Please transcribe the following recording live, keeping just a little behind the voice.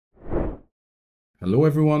Hello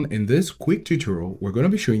everyone, in this quick tutorial, we're going to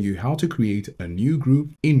be showing you how to create a new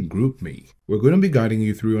group in GroupMe. We're going to be guiding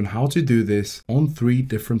you through on how to do this on 3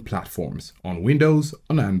 different platforms, on Windows,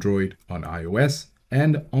 on Android, on iOS,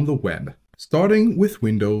 and on the web. Starting with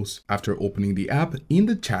Windows, after opening the app, in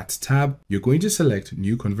the Chat tab, you're going to select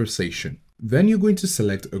New Conversation. Then you're going to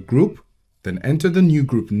select a group, then enter the new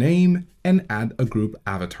group name and add a group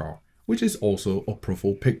avatar, which is also a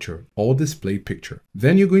profile picture or display picture.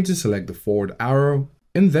 Then you're going to select the forward arrow,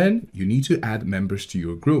 and then you need to add members to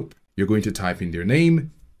your group. You're going to type in their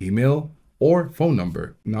name, email, or phone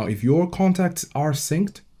number. Now, if your contacts are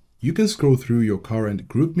synced, you can scroll through your current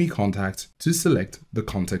GroupMe contacts to select the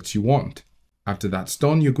contacts you want. After that's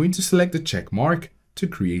done, you're going to select the check mark to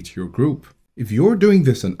create your group. If you're doing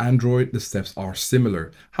this on Android, the steps are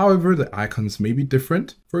similar. However, the icons may be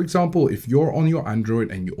different. For example, if you're on your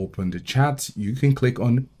Android and you open the chat, you can click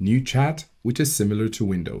on New Chat, which is similar to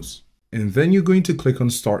Windows. And then you're going to click on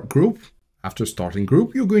Start Group. After starting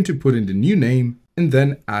group, you're going to put in the new name and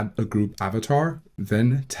then add a group avatar,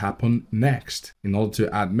 then tap on Next. In order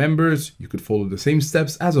to add members, you could follow the same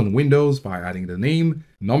steps as on Windows by adding the name,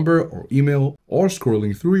 number or email, or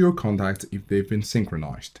scrolling through your contacts if they've been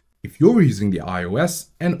synchronized. If you're using the iOS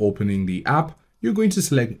and opening the app, you're going to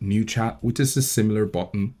select New Chat, which is a similar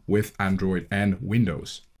button with Android and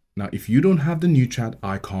Windows. Now, if you don't have the New Chat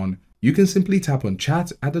icon, you can simply tap on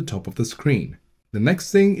Chat at the top of the screen. The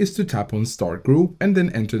next thing is to tap on Start Group and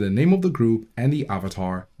then enter the name of the group and the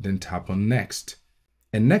avatar, then tap on Next.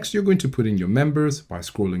 And next, you're going to put in your members by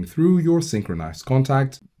scrolling through your synchronized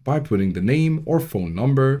contacts by putting the name or phone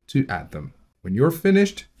number to add them. When you're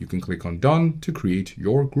finished, you can click on Done to create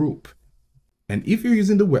your group. And if you're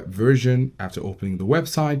using the web version, after opening the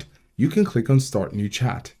website, you can click on Start New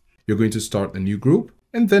Chat. You're going to start a new group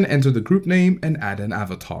and then enter the group name and add an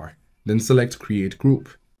avatar. Then select Create Group.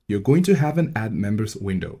 You're going to have an Add Members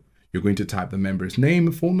window. You're going to type the member's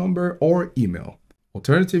name, phone number, or email.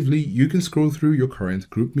 Alternatively, you can scroll through your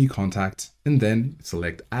current GroupMe contacts and then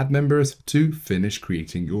select Add Members to finish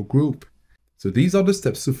creating your group. So these are the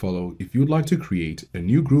steps to follow if you'd like to create a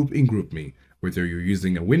new group in GroupMe, whether you're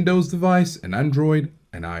using a Windows device, an Android,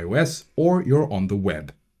 an iOS, or you're on the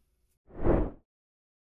web.